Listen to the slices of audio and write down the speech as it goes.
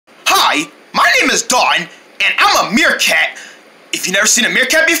Hi, my name is Dawn, and I'm a meerkat. If you've never seen a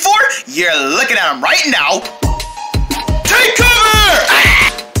meerkat before, you're looking at him right now. Take cover!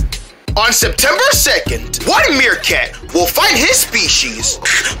 On September 2nd, one meerkat will find his species.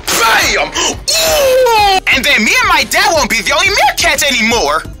 Bam! Ooh! And then me and my dad won't be the only meerkats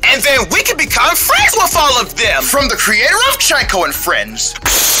anymore. And then we can become friends with all of them. From the creator of Chico and Friends.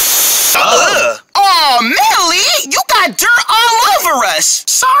 Oh, Millie, you got dirt all over us.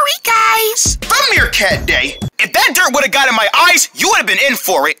 Sorry, guys. The Meerkat Day. If that dirt would have got in my eyes, you would have been in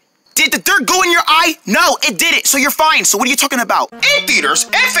for it. Did the dirt go in your eye? No, it didn't, so you're fine. So what are you talking about? In theaters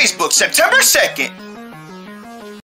and Facebook, September 2nd.